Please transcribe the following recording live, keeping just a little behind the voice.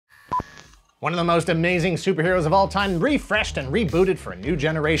One of the most amazing superheroes of all time, refreshed and rebooted for a new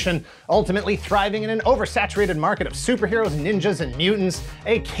generation, ultimately thriving in an oversaturated market of superheroes, ninjas, and mutants,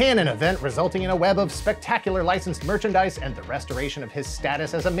 a canon event resulting in a web of spectacular licensed merchandise and the restoration of his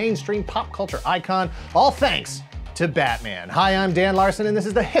status as a mainstream pop culture icon, all thanks to Batman. Hi, I'm Dan Larson, and this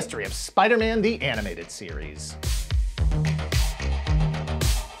is the history of Spider-Man the Animated Series.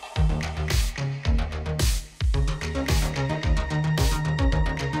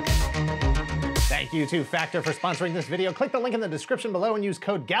 Thank you to Factor for sponsoring this video. Click the link in the description below and use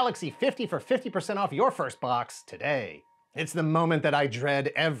code GALAXY50 for 50% off your first box today. It's the moment that I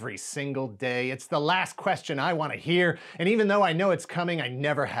dread every single day. It's the last question I want to hear, and even though I know it's coming, I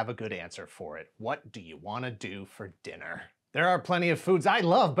never have a good answer for it. What do you want to do for dinner? There are plenty of foods I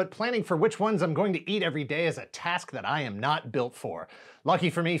love, but planning for which ones I'm going to eat every day is a task that I am not built for. Lucky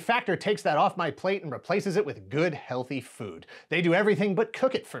for me, Factor takes that off my plate and replaces it with good, healthy food. They do everything but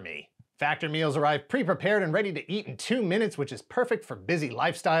cook it for me. Factor meals arrive pre-prepared and ready to eat in 2 minutes, which is perfect for busy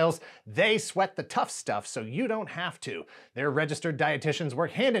lifestyles. They sweat the tough stuff so you don't have to. Their registered dietitians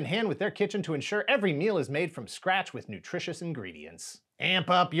work hand in hand with their kitchen to ensure every meal is made from scratch with nutritious ingredients. Amp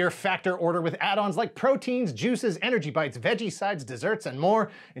up your Factor order with add-ons like proteins, juices, energy bites, veggie sides, desserts, and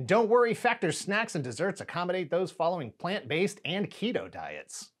more. And don't worry, Factor's snacks and desserts accommodate those following plant-based and keto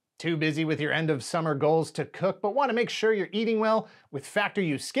diets. Too busy with your end of summer goals to cook, but want to make sure you're eating well? With Factor,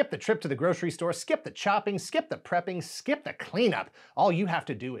 you skip the trip to the grocery store, skip the chopping, skip the prepping, skip the cleanup. All you have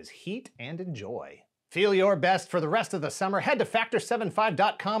to do is heat and enjoy. Feel your best for the rest of the summer. Head to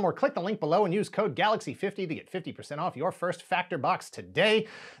Factor75.com or click the link below and use code GALAXY50 to get 50% off your first Factor box today.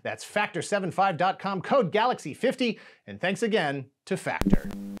 That's Factor75.com, code GALAXY50, and thanks again to Factor.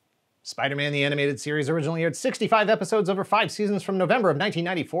 Spider-Man the Animated Series originally aired 65 episodes over 5 seasons from November of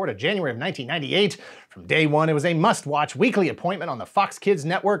 1994 to January of 1998. From day one, it was a must-watch weekly appointment on the Fox Kids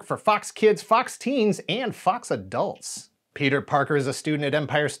network for Fox Kids, Fox Teens, and Fox Adults. Peter Parker is a student at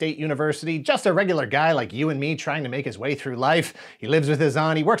Empire State University, just a regular guy like you and me trying to make his way through life. He lives with his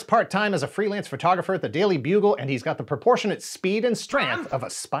aunt, he works part-time as a freelance photographer at the Daily Bugle, and he's got the proportionate speed and strength of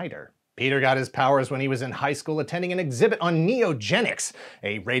a spider. Peter got his powers when he was in high school attending an exhibit on neogenics.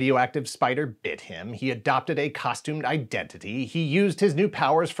 A radioactive spider bit him. He adopted a costumed identity. He used his new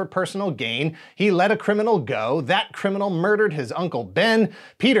powers for personal gain. He let a criminal go. That criminal murdered his Uncle Ben.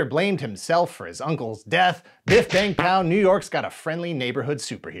 Peter blamed himself for his uncle's death. Biff bang pow, New York's got a friendly neighborhood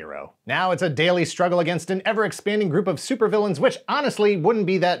superhero. Now it's a daily struggle against an ever-expanding group of supervillains, which honestly wouldn't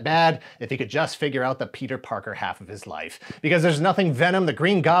be that bad if he could just figure out the Peter Parker half of his life. Because there's nothing Venom, the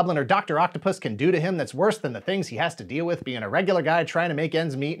Green Goblin, or Dr. Octopus can do to him that's worse than the things he has to deal with being a regular guy trying to make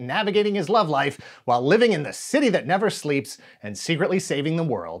ends meet and navigating his love life while living in the city that never sleeps and secretly saving the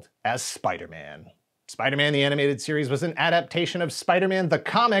world as Spider-Man. Spider-Man the Animated Series was an adaptation of Spider-Man the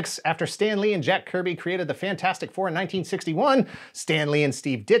Comics. After Stan Lee and Jack Kirby created the Fantastic Four in 1961, Stan Lee and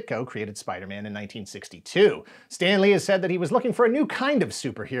Steve Ditko created Spider-Man in 1962. Stan Lee has said that he was looking for a new kind of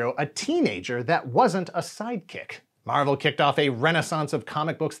superhero, a teenager that wasn't a sidekick. Marvel kicked off a renaissance of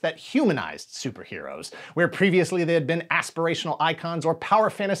comic books that humanized superheroes. Where previously they had been aspirational icons or power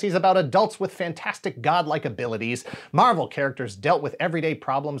fantasies about adults with fantastic godlike abilities, Marvel characters dealt with everyday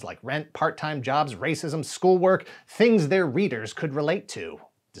problems like rent, part-time jobs, racism, schoolwork, things their readers could relate to.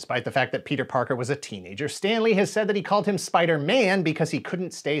 Despite the fact that Peter Parker was a teenager, Stan Lee has said that he called him Spider-Man because he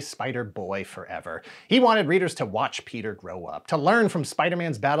couldn't stay Spider-Boy forever. He wanted readers to watch Peter grow up, to learn from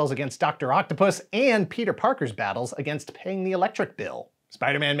Spider-Man's battles against Dr. Octopus and Peter Parker's battles against paying the electric bill.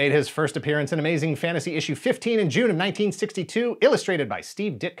 Spider-Man made his first appearance in Amazing Fantasy issue 15 in June of 1962, illustrated by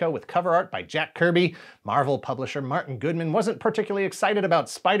Steve Ditko with cover art by Jack Kirby. Marvel publisher Martin Goodman wasn't particularly excited about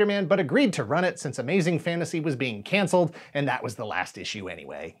Spider-Man, but agreed to run it since Amazing Fantasy was being canceled, and that was the last issue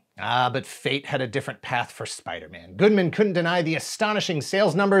anyway. But fate had a different path for Spider-Man. Goodman couldn't deny the astonishing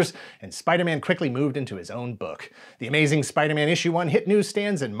sales numbers, and Spider-Man quickly moved into his own book. The Amazing Spider-Man issue 1 hit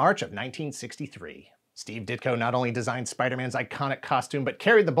newsstands in March of 1963. Steve Ditko not only designed Spider-Man's iconic costume, but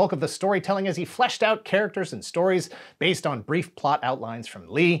carried the bulk of the storytelling as he fleshed out characters and stories based on brief plot outlines from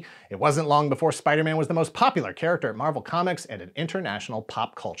Lee. It wasn't long before Spider-Man was the most popular character at Marvel Comics and an international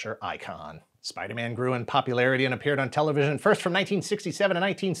pop culture icon. Spider-Man grew in popularity and appeared on television first from 1967 to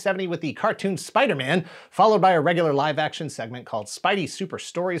 1970 with the cartoon Spider-Man, followed by a regular live-action segment called Spidey Super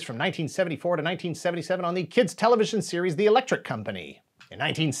Stories from 1974 to 1977 on the kids' television series The Electric Company. In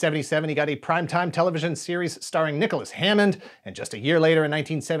 1977, he got a primetime television series starring Nicholas Hammond, and just a year later in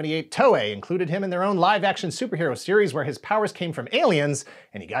 1978, Toei included him in their own live-action superhero series where his powers came from aliens,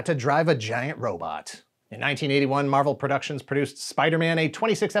 and he got to drive a giant robot. In 1981, Marvel Productions produced Spider-Man, a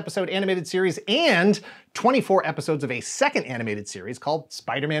 26-episode animated series, and 24 episodes of a second animated series called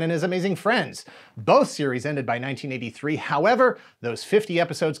Spider-Man and His Amazing Friends. Both series ended by 1983. However, those 50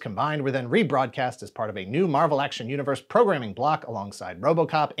 episodes combined were then rebroadcast as part of a new Marvel Action Universe programming block alongside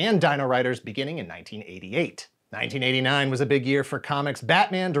RoboCop and Dino Riders beginning in 1988. 1989 was a big year for comics.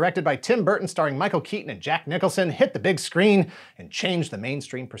 Batman, directed by Tim Burton, starring Michael Keaton and Jack Nicholson, hit the big screen and changed the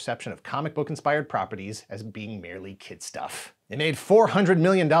mainstream perception of comic book-inspired properties as being merely kid stuff. It made $400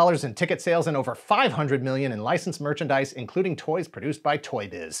 million in ticket sales and over $500 million in licensed merchandise, including toys produced by Toy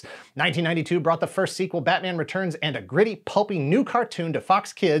Biz. 1992 brought the first sequel, Batman Returns, and a gritty, pulpy new cartoon to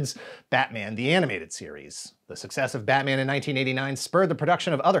Fox Kids, Batman the Animated Series. The success of Batman in 1989 spurred the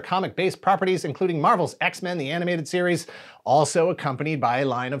production of other comic-based properties, including Marvel's X-Men the Animated Series, also accompanied by a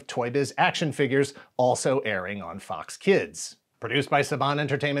line of Toy Biz action figures, also airing on Fox Kids. Produced by Saban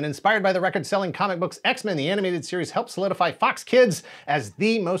Entertainment, inspired by the record-selling comic books, X-Men the Animated Series helped solidify Fox Kids as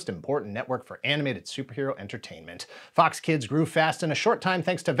the most important network for animated superhero entertainment. Fox Kids grew fast in a short time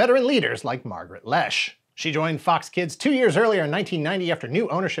thanks to veteran leaders like Margaret Loesch. She joined Fox Kids 2 years earlier in 1990 after new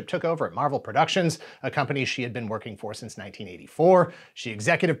ownership took over at Marvel Productions, a company she had been working for since 1984. She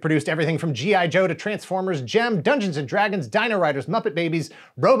executive produced everything from G.I. Joe to Transformers, Gem, Dungeons & Dragons, Dino Riders, Muppet Babies,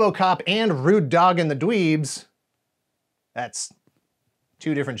 RoboCop, and Rude Dog and the Dweebs. That's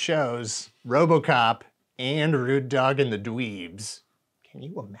two different shows, RoboCop and Rude Dog and the Dweebs. Can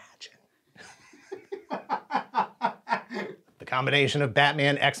you imagine? The combination of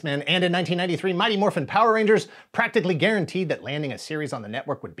Batman, X-Men, and in 1993 Mighty Morphin Power Rangers practically guaranteed that landing a series on the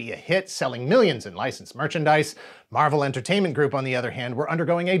network would be a hit, selling millions in licensed merchandise. Marvel Entertainment Group, on the other hand, were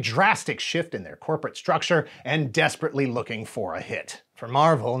undergoing a drastic shift in their corporate structure and desperately looking for a hit. For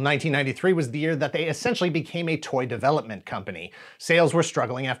Marvel, 1993 was the year that they essentially became a toy development company. Sales were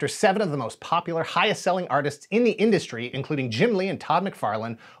struggling after 7 of the most popular, highest-selling artists in the industry, including Jim Lee and Todd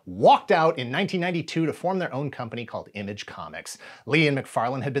McFarlane, walked out in 1992 to form their own company called Image Comics. Lee and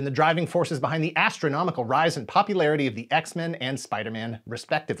McFarlane had been the driving forces behind the astronomical rise in popularity of the X-Men and Spider-Man,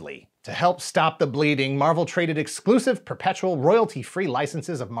 respectively. To help stop the bleeding, Marvel traded exclusive, perpetual, royalty-free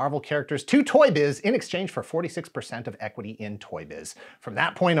licenses of Marvel characters to Toy Biz in exchange for 46% of equity in Toy Biz. From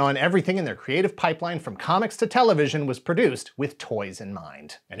that point on, everything in their creative pipeline from comics to television was produced with toys in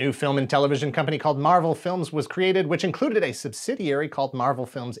mind. A new film and television company called Marvel Films was created, which included a subsidiary called Marvel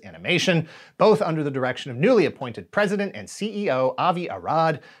Films Animation, both under the direction of newly appointed president and CEO Avi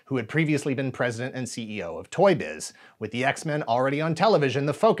Arad, who had previously been president and CEO of Toy Biz. With the X-Men already on television,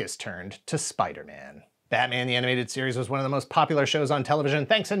 the focus turned to Spider-Man. Batman the Animated Series was one of the most popular shows on television,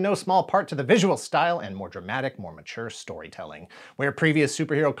 thanks in no small part to the visual style and more dramatic, more mature storytelling. Where previous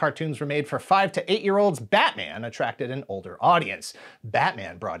superhero cartoons were made for 5 to 8-year-olds, Batman attracted an older audience.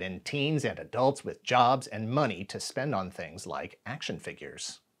 Batman brought in teens and adults with jobs and money to spend on things like action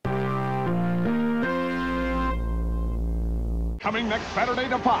figures. Coming next Saturday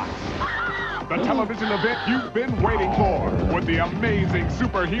to Fox, the television event you've been waiting for, with the amazing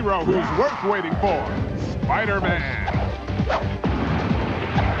superhero who's worth waiting for, Spider-Man.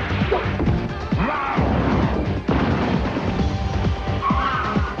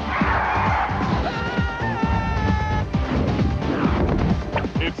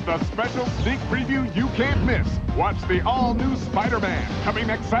 It's the special sneak preview you can't miss. Watch the all-new Spider-Man, coming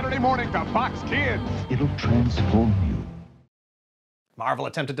next Saturday morning to Fox Kids. It'll transform you. Marvel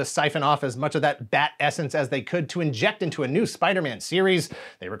attempted to siphon off as much of that Bat essence as they could to inject into a new Spider-Man series.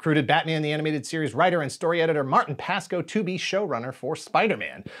 They recruited Batman the Animated Series writer and story editor Martin Pasco to be showrunner for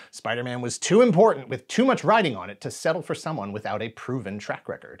Spider-Man. Spider-Man was too important, with too much riding on it, to settle for someone without a proven track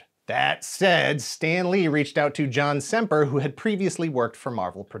record. That said, Stan Lee reached out to John Semper, who had previously worked for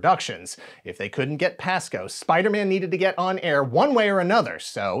Marvel Productions. If they couldn't get Pasco, Spider-Man needed to get on air one way or another,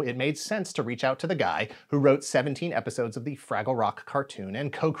 so it made sense to reach out to the guy who wrote 17 episodes of the Fraggle Rock cartoon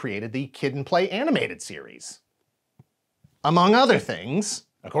and co-created the Kid and Play animated series. Among other things.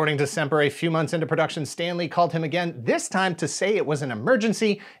 According to Semper, a few months into production, Stan Lee called him again, this time to say it was an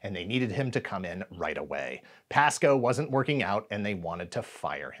emergency and they needed him to come in right away. Pasco wasn't working out and they wanted to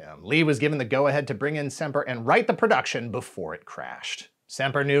fire him. Lee was given the go-ahead to bring in Semper and write the production before it crashed.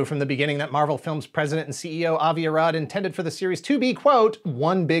 Semper knew from the beginning that Marvel Films president and CEO Avi Arad intended for the series to be, quote,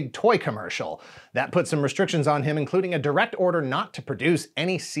 one big toy commercial. That put some restrictions on him, including a direct order not to produce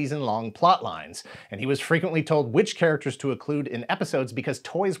any season-long plot lines. And he was frequently told which characters to include in episodes because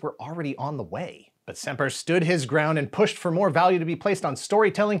toys were already on the way. But Semper stood his ground and pushed for more value to be placed on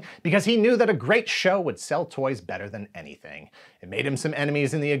storytelling because he knew that a great show would sell toys better than anything. It made him some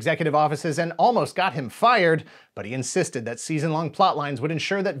enemies in the executive offices and almost got him fired, but he insisted that season-long plotlines would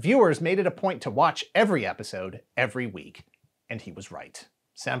ensure that viewers made it a point to watch every episode every week. And he was right.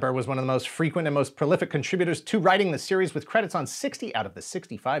 Semper was one of the most frequent and most prolific contributors to writing the series, with credits on 60 out of the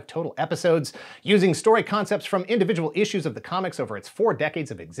 65 total episodes, using story concepts from individual issues of the comics over its 4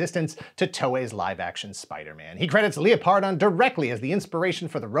 decades of existence to Toei's live-action Spider-Man. He credits Leopardon directly as the inspiration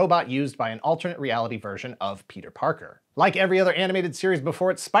for the robot used by an alternate reality version of Peter Parker. Like every other animated series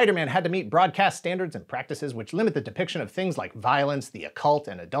before it, Spider-Man had to meet broadcast standards and practices which limit the depiction of things like violence, the occult,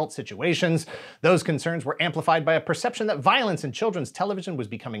 and adult situations. Those concerns were amplified by a perception that violence in children's television was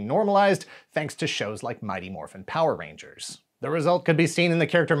becoming normalized thanks to shows like Mighty Morphin Power Rangers. The result could be seen in the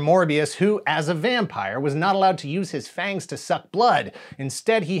character Morbius, who, as a vampire, was not allowed to use his fangs to suck blood.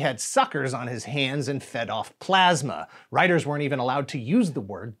 Instead, he had suckers on his hands and fed off plasma. Writers weren't even allowed to use the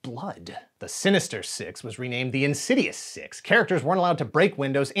word blood. The Sinister Six was renamed the Insidious Six. Characters weren't allowed to break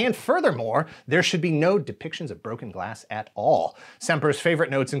windows, and furthermore, there should be no depictions of broken glass at all. Semper's favorite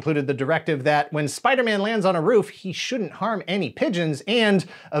notes included the directive that when Spider-Man lands on a roof, he shouldn't harm any pigeons, and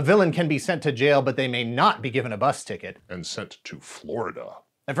a villain can be sent to jail, but they may not be given a bus ticket. And sent to Florida.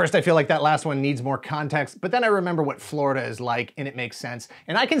 At first I feel like that last one needs more context, but then I remember what Florida is like and it makes sense.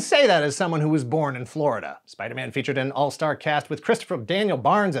 And I can say that as someone who was born in Florida. Spider-Man featured an all-star cast with Christopher Daniel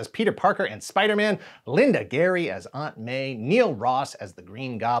Barnes as Peter Parker and Spider-Man, Linda Gary as Aunt May, Neil Ross as the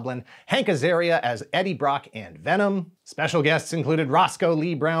Green Goblin, Hank Azaria as Eddie Brock and Venom. Special guests included Roscoe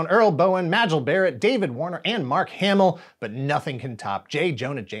Lee Brown, Earl Bowen, Majel Barrett, David Warner, and Mark Hamill, but nothing can top J.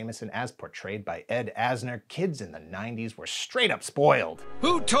 Jonah Jameson as portrayed by Ed Asner. Kids in the 90s were straight up spoiled.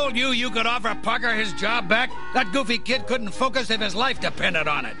 Who told you could offer Parker his job back? That goofy kid couldn't focus if his life depended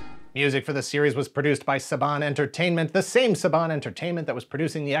on it. Music for the series was produced by Saban Entertainment, the same Saban Entertainment that was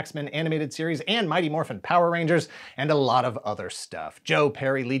producing the X-Men animated series and Mighty Morphin Power Rangers, and a lot of other stuff. Joe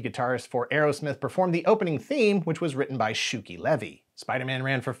Perry, lead guitarist for Aerosmith, performed the opening theme, which was written by Shuki Levy. Spider-Man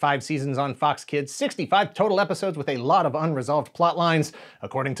ran for 5 seasons on Fox Kids, 65 total episodes with a lot of unresolved plot lines.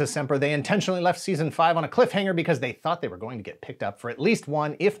 According to Semper, they intentionally left season 5 on a cliffhanger because they thought they were going to get picked up for at least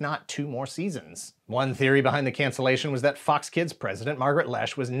 1, if not 2 more seasons. One theory behind the cancellation was that Fox Kids president Margaret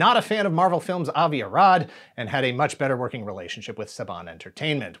Loesch was not a fan of Marvel Films' Avi Arad and had a much better working relationship with Saban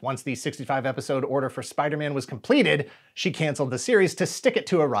Entertainment. Once the 65-episode order for Spider-Man was completed, she canceled the series to stick it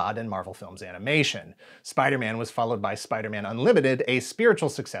to Arad and Marvel Films Animation. Spider-Man was followed by Spider-Man Unlimited, a spiritual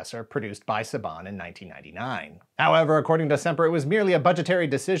successor produced by Saban in 1999. However, according to Semper, it was merely a budgetary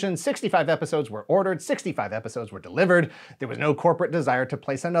decision. 65 episodes were ordered, 65 episodes were delivered. There was no corporate desire to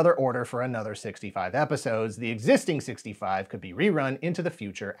place another order for another 65 episodes. The existing 65 could be rerun into the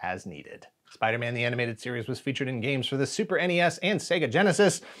future as needed. Spider-Man the Animated Series was featured in games for the Super NES and Sega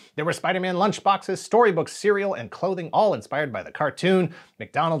Genesis. There were Spider-Man lunchboxes, storybooks, cereal, and clothing, all inspired by the cartoon.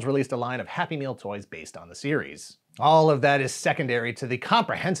 McDonald's released a line of Happy Meal toys based on the series. All of that is secondary to the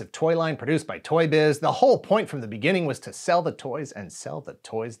comprehensive toy line produced by Toy Biz. The whole point from the beginning was to sell the toys, and sell the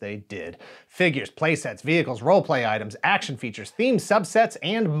toys they did. Figures, playsets, vehicles, roleplay items, action features, themed subsets,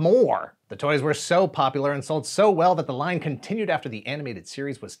 and more. The toys were so popular and sold so well that the line continued after the animated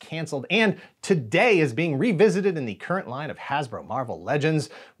series was canceled, and today is being revisited in the current line of Hasbro Marvel Legends.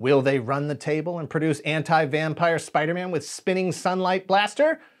 Will they run the table and produce anti-vampire Spider-Man with spinning sunlight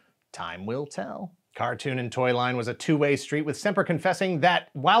blaster? Time will tell. Cartoon and toy line was a two-way street, with Semper confessing that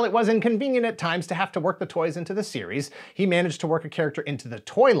while it was inconvenient at times to have to work the toys into the series, he managed to work a character into the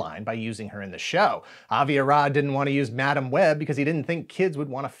toy line by using her in the show. Avi Arad didn't want to use Madam Web because he didn't think kids would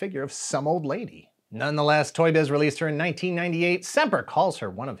want a figure of some old lady. Nonetheless, Toy Biz released her in 1998. Semper calls her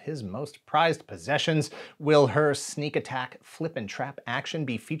one of his most prized possessions. Will her sneak attack, flip and trap action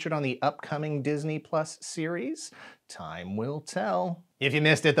be featured on the upcoming Disney Plus series? Time will tell. If you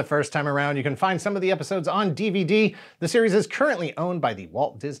missed it the first time around, you can find some of the episodes on DVD. The series is currently owned by the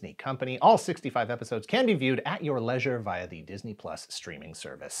Walt Disney Company. All 65 episodes can be viewed at your leisure via the Disney Plus streaming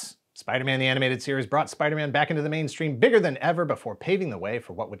service. Spider-Man the Animated Series brought Spider-Man back into the mainstream bigger than ever before paving the way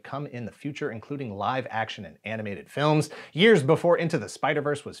for what would come in the future, including live action and animated films. Years before Into the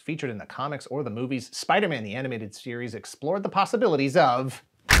Spider-Verse was featured in the comics or the movies, Spider-Man the Animated Series explored the possibilities of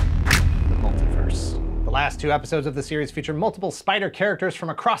the multiverse. The last 2 episodes of the series feature multiple spider characters from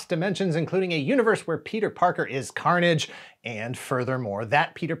across dimensions, including a universe where Peter Parker is Carnage, and furthermore,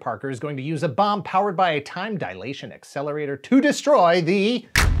 that Peter Parker is going to use a bomb powered by a time dilation accelerator to destroy the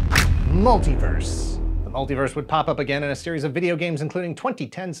multiverse. The The multiverse would pop up again in a series of video games including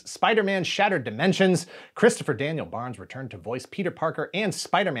 2010's Spider-Man Shattered Dimensions. Christopher Daniel Barnes returned to voice Peter Parker and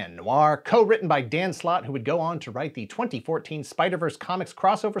Spider-Man Noir, co-written by Dan Slott, who would go on to write the 2014 Spider-Verse comics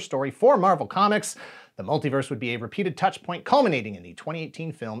crossover story for Marvel Comics. The multiverse would be a repeated touchpoint culminating in the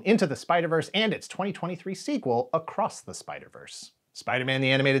 2018 film Into the Spider-Verse and its 2023 sequel, Across the Spider-Verse. Spider-Man the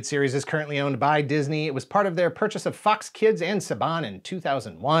Animated Series is currently owned by Disney. It was part of their purchase of Fox Kids and Saban in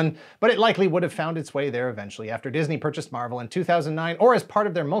 2001, but it likely would have found its way there eventually after Disney purchased Marvel in 2009 or as part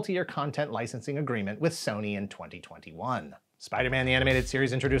of their multi-year content licensing agreement with Sony in 2021. Spider-Man the Animated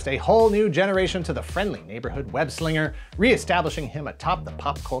Series introduced a whole new generation to the friendly neighborhood web-slinger, re-establishing him atop the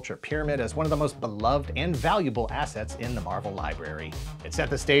pop culture pyramid as one of the most beloved and valuable assets in the Marvel library. It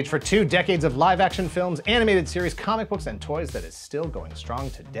set the stage for 2 decades of live-action films, animated series, comic books, and toys that is still going strong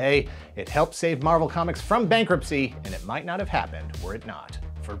today. It helped save Marvel Comics from bankruptcy, and it might not have happened were it not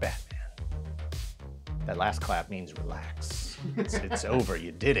for Batman. That last clap means relax. It's over,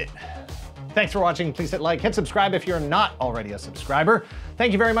 you did it. Thanks for watching. Please hit like, hit subscribe if you're not already a subscriber.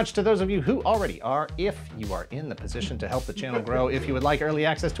 Thank you very much to those of you who already are. If you are in the position to help the channel grow, if you would like early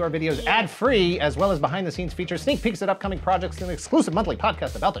access to our videos ad-free, as well as behind-the-scenes features, sneak peeks at upcoming projects, and an exclusive monthly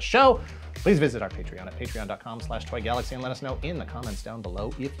podcast about the show, please visit our Patreon at patreon.com/toygalaxy and let us know in the comments down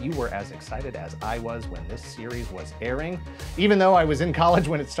below if you were as excited as I was when this series was airing. Even though I was in college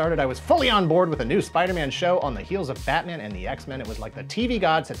when it started, I was fully on board with a new Spider-Man show on the heels of Batman and the X-Men. It was like the TV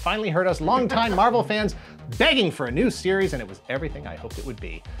gods had finally heard us longtime Marvel fans begging for a new series, and it was everything I hoped it would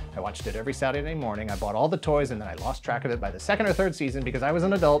be. I watched it every Saturday morning. I bought all the toys, and then I lost track of it by the 2nd or 3rd season because I was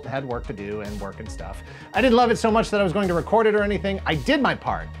an adult, had work to do and work and stuff. I didn't love it so much that I was going to record it or anything. I did my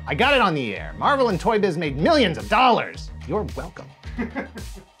part. I got it on the air. Marvel and Toy Biz made millions of dollars. You're welcome.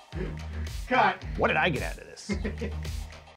 Cut. What did I get out of this?